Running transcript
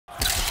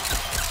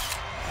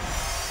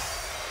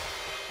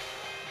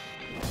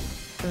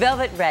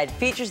Velvet Red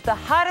features the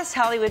hottest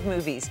Hollywood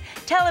movies,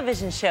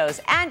 television shows,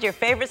 and your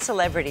favorite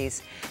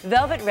celebrities.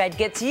 Velvet Red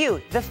gets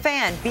you, the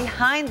fan,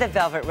 behind the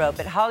velvet rope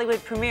at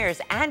Hollywood premieres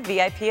and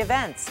VIP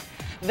events.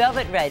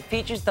 Velvet Red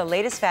features the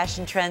latest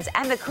fashion trends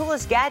and the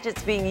coolest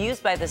gadgets being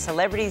used by the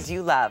celebrities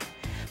you love.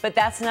 But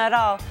that's not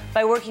all.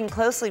 By working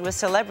closely with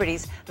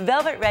celebrities,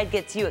 Velvet Red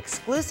gets you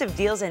exclusive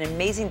deals and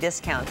amazing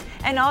discounts.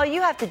 And all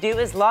you have to do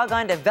is log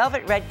on to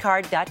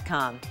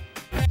velvetredcard.com.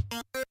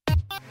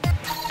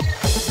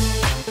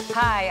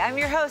 Hi, I'm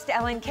your host,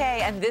 Ellen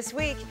Kay, and this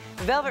week,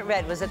 Velvet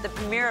Red was at the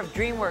premiere of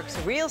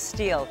DreamWorks' Real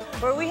Steel,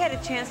 where we had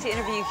a chance to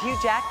interview Hugh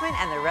Jackman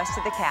and the rest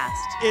of the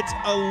cast. It's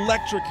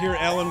electric here,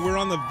 Ellen. We're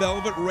on the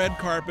velvet red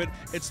carpet.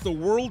 It's the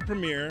world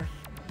premiere.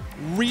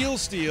 Real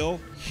Steel.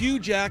 Hugh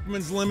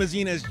Jackman's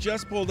limousine has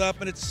just pulled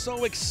up, and it's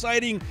so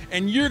exciting.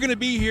 And you're going to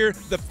be here,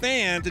 the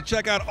fan, to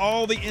check out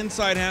all the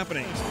inside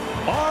happenings.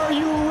 Are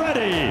you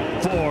ready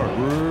for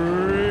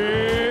Real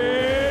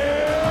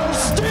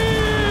Steel?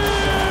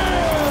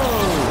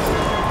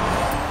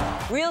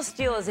 Real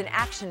Steel is an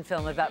action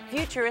film about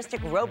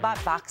futuristic robot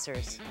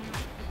boxers.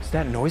 Is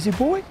that Noisy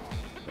Boy?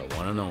 The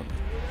one and only.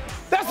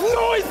 That's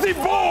Noisy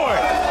Boy!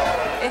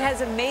 It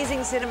has amazing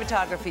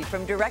cinematography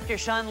from director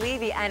Shawn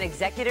Levy and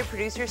executive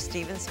producer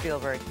Steven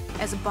Spielberg.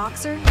 As a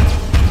boxer,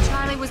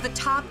 Charlie was the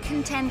top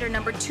contender,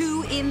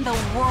 #2 in the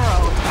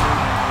world.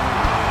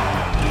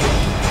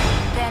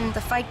 Then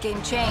the fight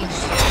game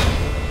changed.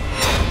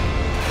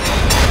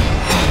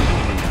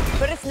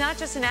 But it's not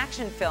just an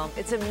action film,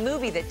 it's a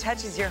movie that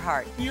touches your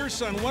heart. Your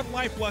son, what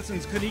life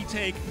lessons could he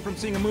take from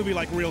seeing a movie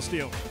like Real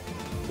Steel?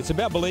 It's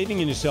about believing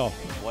in yourself.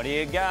 What do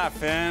you got,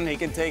 Finn? He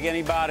can take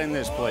anybody in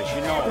this place,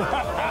 you know.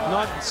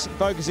 Not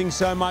focusing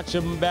so much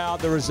about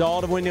the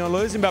result of winning or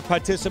losing, but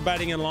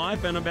participating in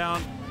life and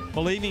about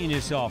believing in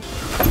yourself.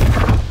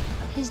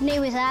 His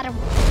name is Adam.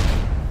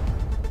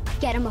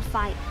 Get him a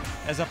fight.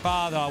 As a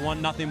father, I want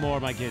nothing more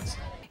of my kids.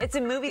 It's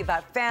a movie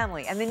about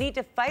family and the need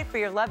to fight for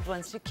your loved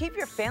ones to keep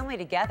your family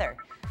together.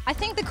 I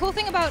think the cool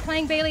thing about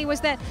playing Bailey was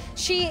that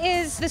she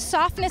is the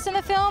softness in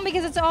the film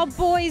because it's all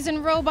boys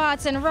and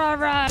robots and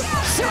rah-rah.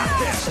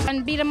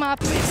 And beat them up,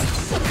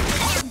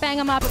 bang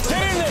them up.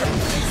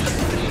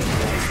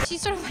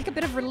 She's sort of like a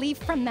bit of relief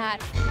from that.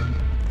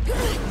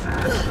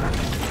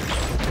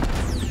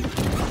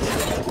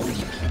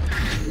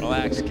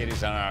 Relax,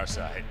 Kitty's on our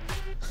side.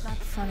 Not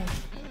funny.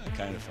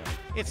 Kind of funny.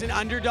 It's an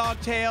underdog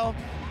tale,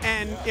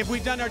 and if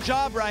we've done our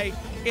job right,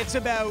 it's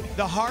about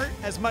the heart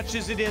as much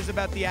as it is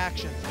about the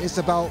action. It's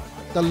about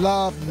the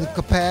love, and the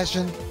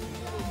compassion,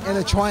 and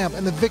the triumph,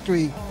 and the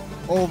victory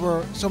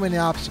over so many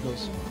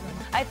obstacles.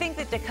 I think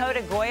that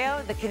Dakota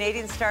Goyo, the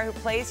Canadian star who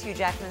plays Hugh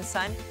Jackman's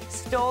son,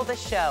 stole the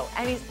show,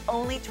 and he's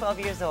only 12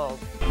 years old.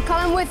 I'm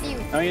coming with you.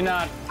 No, you're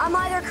not. I'm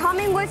either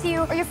coming with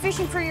you or you're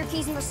fishing for your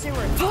keys in the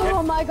sewer.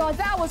 Oh my God,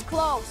 that was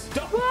close.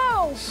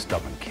 Whoa!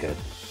 Stubborn kid.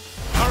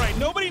 All right,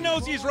 nobody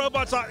knows these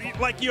robots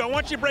like you. I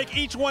want you to break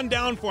each one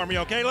down for me,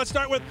 okay? Let's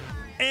start with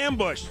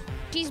Ambush.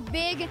 He's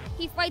big.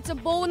 He fights a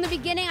bull in the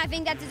beginning. I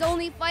think that's his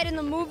only fight in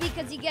the movie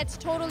because he gets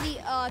totally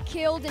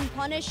killed and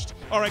punished.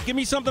 All right, give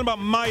me something about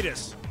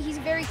Midas. He's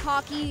very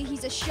cocky.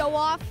 He's a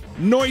show-off.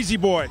 Noisy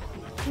Boy.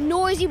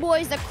 Noisy Boy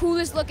is the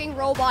coolest looking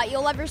robot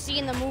you'll ever see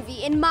in the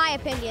movie, in my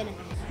opinion.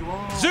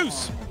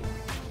 Zeus.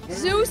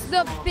 Zeus,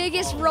 the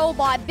biggest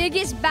robot,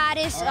 biggest,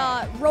 baddest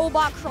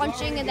robot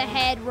crunching in the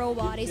head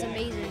robot. He's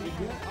amazing.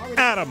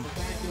 Adam.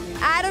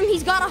 Adam,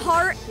 he's got a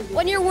heart.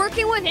 When you're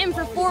working with him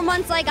for 4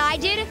 months like I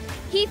did,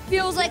 he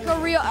feels like a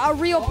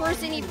real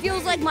person. He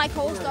feels like my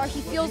co-star.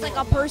 He feels like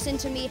a person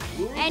to me.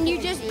 And you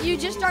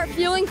just start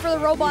feeling for the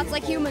robots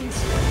like humans.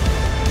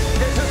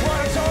 This is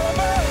what it's all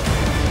about.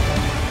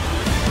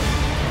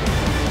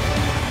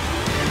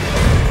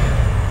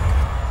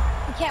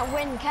 We can't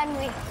win, can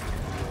we?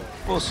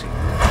 We'll see.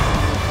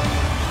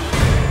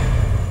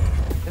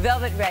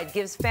 Velvet Red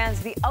gives fans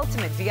the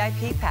ultimate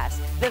VIP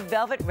pass, the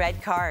Velvet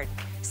Red Card.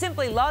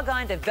 Simply log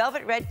on to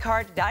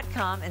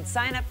velvetredcard.com and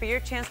sign up for your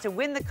chance to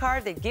win the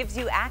card that gives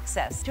you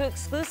access to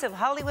exclusive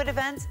Hollywood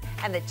events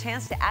and the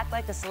chance to act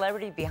like a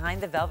celebrity behind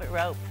the velvet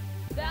rope.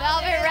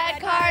 Velvet Red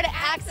Card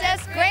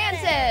access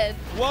granted.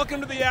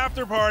 Welcome to the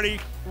after party,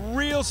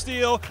 Real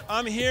Steel.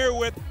 I'm here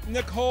with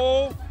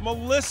Nicole,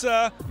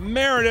 Melissa,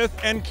 Meredith,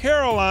 and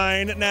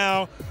Caroline.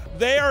 Now,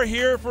 they are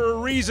here for a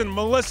reason.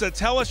 Melissa,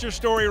 tell us your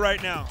story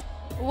right now.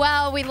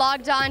 Well, we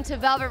logged on to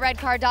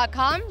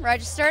velvetredcard.com,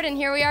 registered, and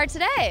here we are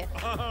today.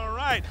 All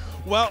right.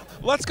 Well,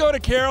 let's go to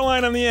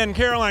Caroline on the end.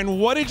 Caroline,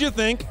 what did you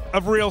think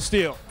of Real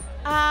Steel?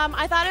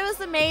 I thought it was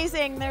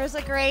amazing. There was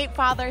a great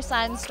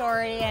father-son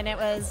story, and it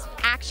was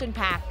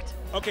action-packed.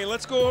 Okay,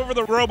 let's go over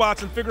the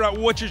robots and figure out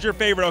which is your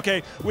favorite.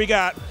 Okay, we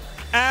got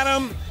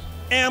Adam,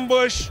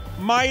 Ambush,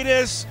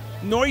 Midas,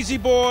 Noisy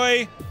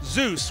Boy,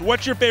 Zeus.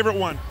 What's your favorite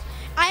one?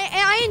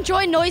 I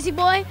enjoyed Noisy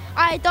Boy.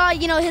 I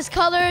thought, you know, his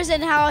colors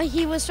and how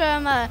he was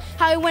from,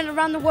 how he went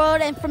around the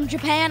world and from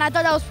Japan. I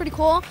thought that was pretty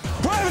cool.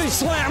 Gravity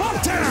slam,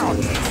 uptown!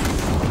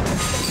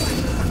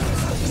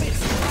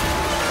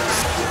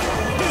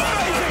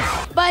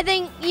 But I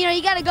think, you know,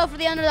 you got to go for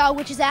the underdog,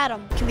 which is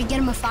Adam. Can we get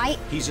him a fight?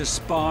 He's a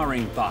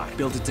sparring bot,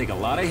 built to take a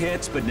lot of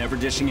hits, but never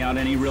dishing out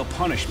any real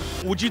punishment.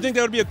 Would you think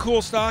that would be a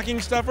cool stocking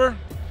stuffer?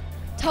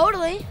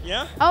 Totally.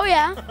 Yeah? Oh,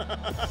 yeah.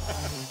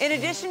 In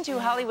addition to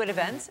Hollywood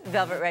events,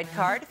 Velvet Red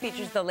Card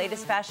features the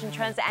latest fashion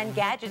trends and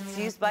gadgets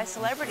used by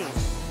celebrities.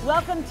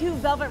 Welcome to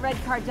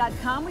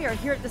VelvetRedCard.com. We are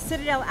here at the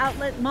Citadel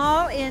Outlet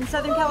Mall in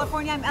Southern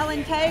California. I'm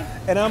Ellen Kay.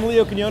 And I'm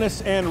Leo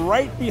Quinones, and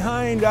right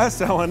behind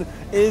us, Ellen,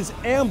 is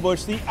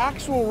Ambush, the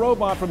actual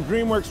robot from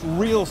DreamWorks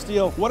Real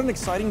Steel. What an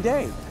exciting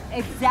day.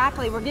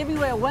 Exactly. We're giving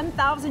away a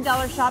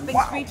 $1,000 shopping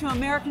spree to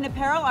American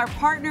Apparel, our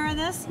partner in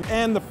this.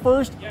 And the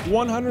first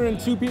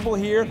 102 people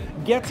here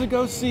get to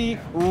go see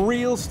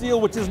Real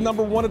Steel, which is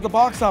 #1 at the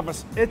box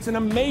office. It's an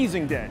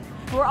amazing day.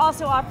 We're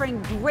also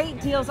offering great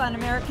deals on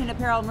American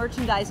Apparel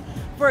merchandise.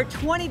 For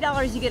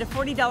 $20, you get a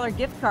 $40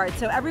 gift card,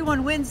 so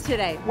everyone wins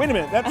today. Wait a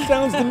minute, that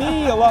sounds to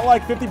me a lot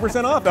like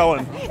 50% off,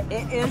 Ellen.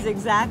 It is,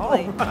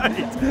 exactly. All right.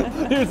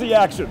 Here's the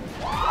action.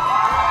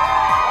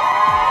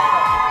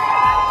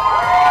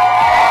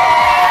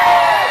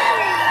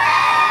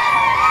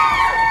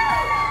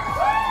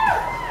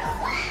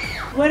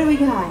 What do we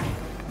got?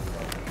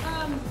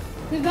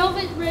 The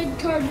Velvet Red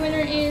Card winner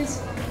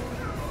is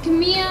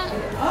Kinga.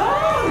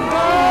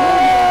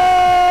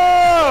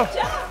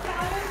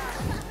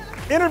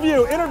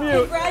 Interview.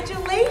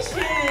 Congratulations.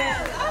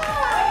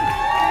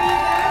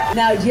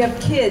 Now, do you have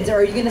kids, or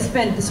are you going to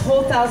spend this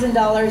whole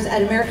 $1,000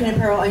 at American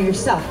Apparel on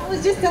yourself? I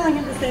was just telling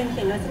him the same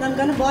thing. I said, I'm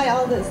going to buy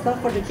all this stuff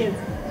for the kids.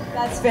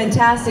 That's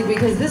fantastic,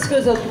 because this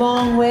goes a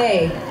long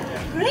way.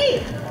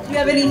 Great. Do you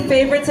have any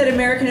favorites at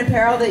American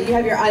Apparel that you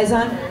have your eyes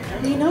on?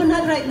 You know,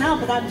 not right now,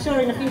 but I'm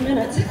sure in a few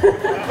minutes.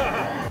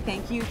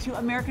 Thank you to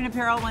American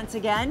Apparel once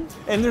again.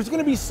 And there's going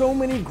to be so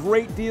many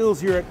great deals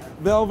here at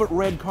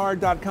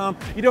VelvetRedCard.com.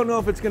 You don't know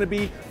if it's going to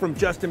be from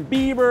Justin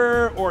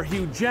Bieber or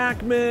Huge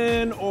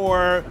Jackman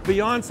or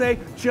Beyonce.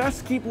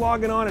 Just keep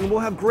logging on and we'll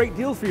have great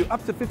deals for you,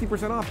 up to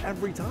 50% off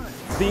every time.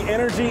 The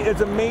energy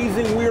is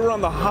amazing. We're on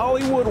the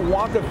Hollywood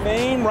Walk of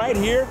Fame right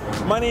here.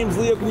 My name's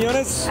Leo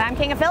Quinones. I'm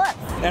Kinga Philipps.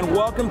 And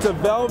welcome to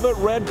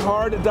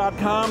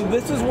VelvetRedCard.com.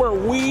 This is where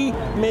we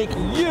make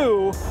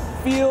you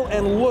feel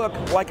and look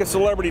like a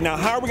celebrity. Now,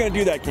 how are we going to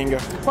do that, Kinga?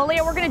 Well,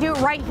 Leo, we're going to do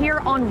it right here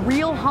on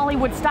Real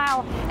Hollywood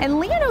Style. And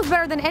Leo knows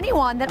better than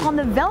anyone that on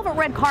the velvet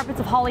red carpets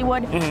of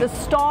Hollywood, the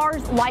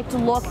stars like to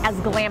look as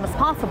glam as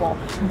possible.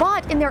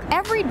 But in their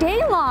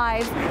everyday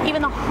lives,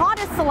 even the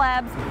hottest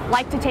celebs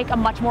like to take a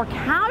much more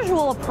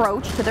casual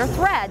approach to their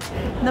threads.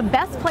 And the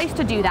best place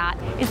to do that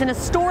is in a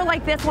store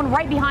like this one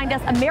right behind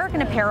us,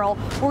 American Apparel,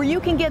 where you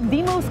can get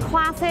the most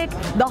classic,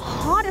 the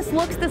hottest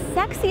looks, the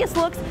sexiest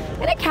looks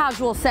in a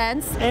casual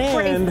sense.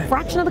 For a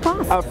fraction of the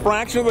cost. A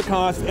fraction of the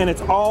cost, and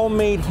it's all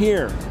made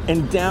here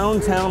in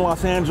downtown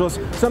Los Angeles.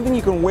 Something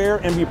you can wear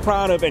and be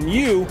proud of, and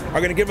you are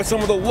going to give us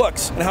some of the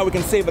looks and how we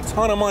can save a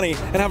ton of money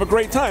and have a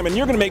great time. And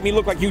you're going to make me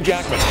look like Huge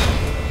Jackman.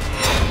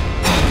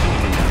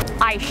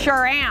 I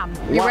sure am.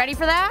 You ready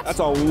for that? That's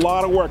a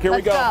lot of work. Here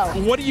we go.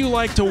 What do you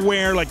like to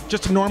wear, like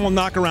just normal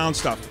knock-around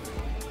stuff?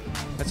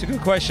 That's a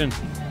good question.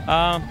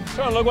 Trying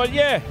to look like,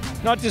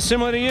 not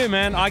dissimilar to you,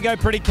 man. I go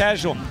pretty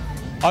casual.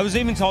 I was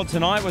even told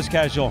tonight was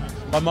casual,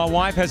 but my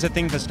wife has a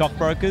thing for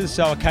stockbrokers,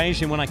 so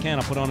occasionally when I can,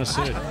 I put on a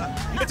suit.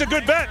 It's a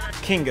good bet.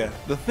 Kinga,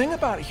 the thing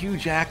about Hugh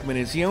Jackman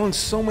is he owns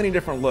so many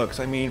different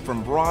looks. I mean,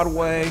 from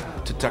Broadway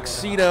to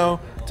tuxedo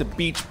to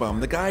beach bum.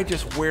 The guy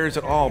just wears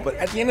it all, but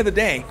at the end of the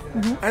day,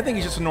 I think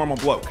he's just a normal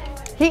bloke.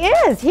 He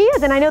is,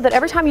 and I know that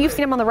every time you've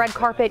seen him on the red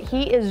carpet,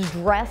 he is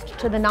dressed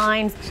to the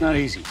nines. It's not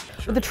easy.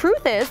 But the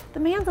truth is, the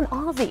man's an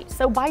Aussie,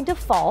 so by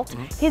default,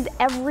 his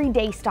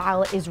everyday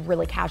style is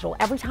really casual.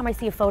 Every time I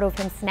see a photo of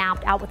him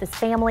snapped out with his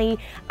family,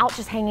 out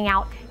just hanging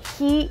out,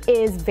 he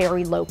is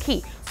very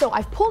low-key. So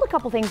I've pulled a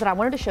couple things that I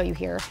wanted to show you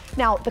here.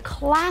 Now, the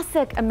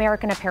classic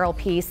American Apparel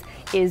piece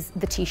is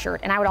the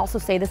t-shirt, and I would also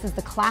say this is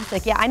the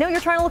classic, I know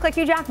you're trying to look like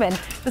Hugh Jackman,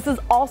 this is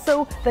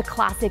also the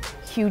classic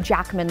Hugh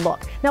Jackman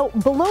look. Now,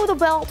 below the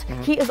belt,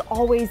 he is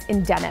always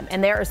in denim,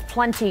 and there is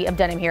plenty of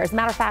denim here. As a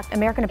matter of fact,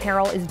 American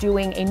Apparel is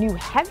doing a new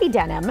heavy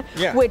denim,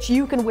 which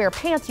you can wear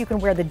pants, you can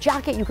wear the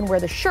jacket, you can wear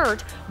the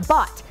shirt,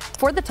 but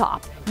for the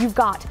top, you've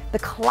got the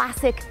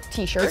classic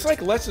t-shirt. It's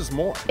like less is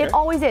more. Okay? It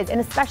always is, and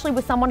especially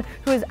with someone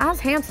who is as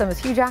handsome as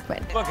Huge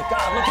Jackman. Look at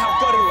God, look how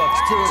good he looks,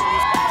 too.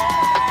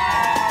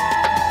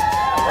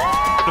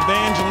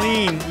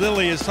 Evangeline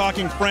Lilly is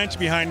talking French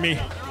behind me.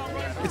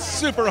 It's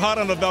super hot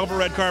on the velvet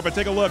red carpet.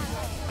 Take a look.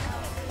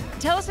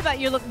 Tell us about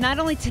your look, not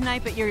only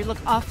tonight, but your look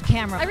off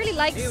camera. I really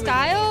like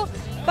style,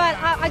 but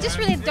I just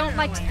really don't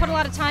like to put a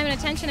lot of time and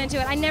attention into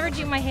it. I never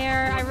do my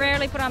hair. I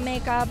rarely put on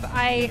makeup.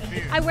 I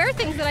wear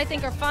things that I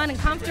think are fun and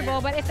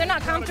comfortable, but if they're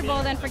not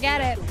comfortable, then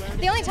forget it.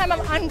 The only time I'm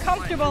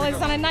uncomfortable is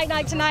on a night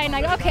like tonight, and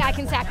I go, okay, I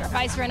can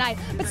sacrifice for a night.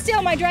 But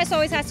still, my dress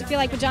always has to feel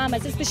like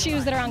pajamas. It's the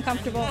shoes that are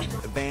uncomfortable.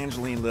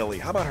 Evangeline Lilly,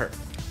 how about her?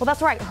 Well,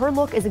 that's right. Her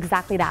look is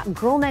exactly that.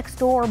 Girl next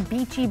door,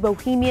 beachy,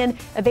 bohemian.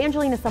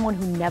 Evangeline is someone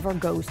who never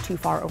goes too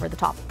far over the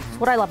top. That's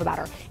what I love about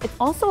her. It's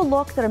also a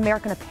look that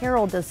American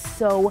Apparel does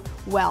so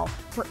well.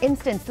 For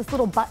instance, this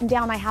little button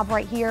down I have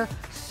right here,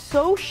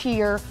 so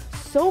sheer,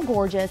 so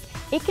gorgeous.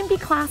 It can be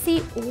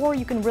classy, or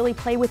you can really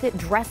play with it,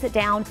 dress it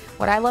down.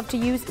 What I love to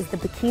use is the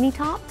bikini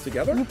top.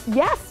 Together?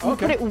 Yes, you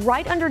put it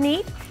right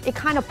underneath. It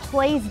kind of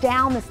plays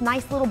down this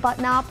nice little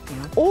button up,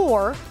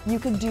 or you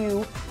could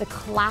do the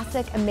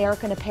classic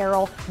American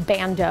Apparel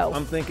bandeau.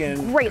 I'm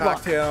thinking great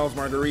cocktails,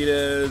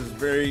 margaritas,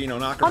 very,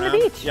 knock around. On the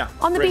beach. Yeah,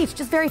 on the great. beach,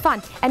 just very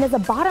fun. And as a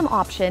bottom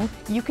option,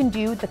 you can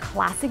do the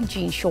classic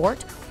jean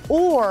short,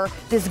 or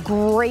this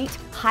great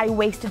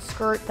high-waisted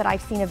skirt that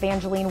I've seen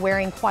Evangeline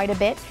wearing quite a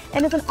bit.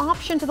 And as an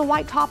option to the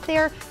white top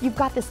there, you've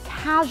got this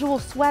casual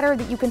sweater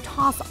that you can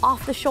toss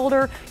off the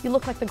shoulder. You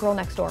look like the girl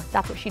next door.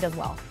 That's what she does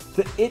well.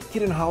 The it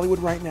kid in Hollywood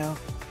right now,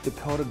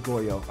 Dakota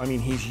Goyo. I mean,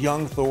 he's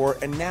young Thor,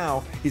 and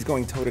now he's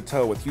going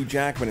toe-to-toe with Hugh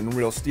Jackman in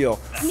Real Steel.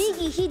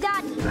 Migi,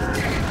 Hidani.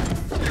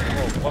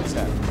 Oh, what's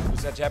that?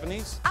 Is that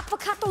Japanese?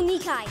 Apakato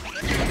Nikai.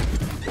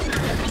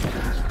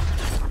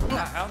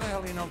 How the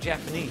hell do you know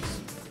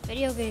Japanese?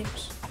 Video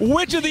games.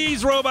 Which of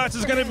these robots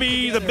is going to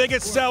be the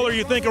biggest seller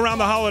you think around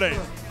the holidays?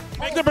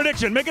 Make the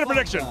prediction. Make it a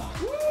prediction.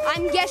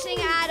 I'm guessing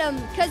Adam,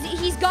 because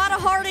he's got a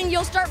heart and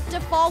you'll start to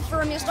fall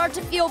for him. You'll start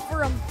to feel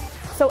for him.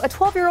 So a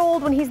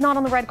 12-year-old, when he's not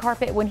on the red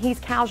carpet, when he's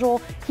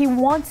casual, he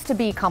wants to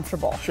be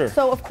comfortable. Sure.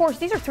 So of course,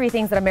 these are three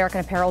things that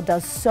American Apparel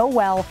does so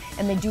well,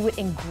 and they do it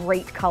in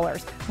great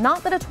colors.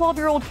 Not that a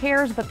 12-year-old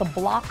cares, but the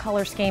block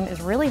color scheme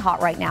is really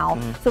hot right now.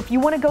 So if you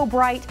want to go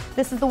bright,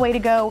 this is the way to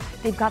go.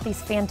 They've got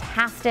these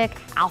fantastic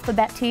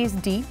alphabet tees,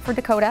 D for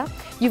Dakota.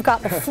 You've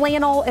got the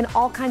flannel in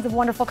all kinds of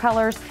wonderful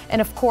colors,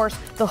 and of course,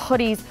 the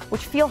hoodies,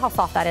 which feel how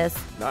soft that is.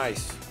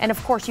 Nice. And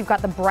of course, you've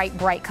got the bright,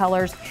 bright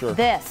colors. Sure.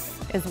 This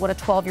is what a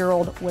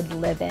 12-year-old would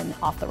live in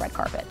off the red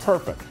carpet.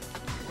 Perfect.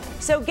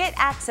 So get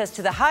access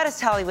to the hottest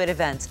Hollywood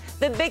events,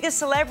 the biggest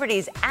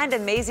celebrities, and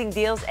amazing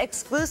deals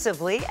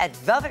exclusively at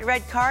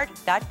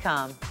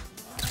velvetredcard.com.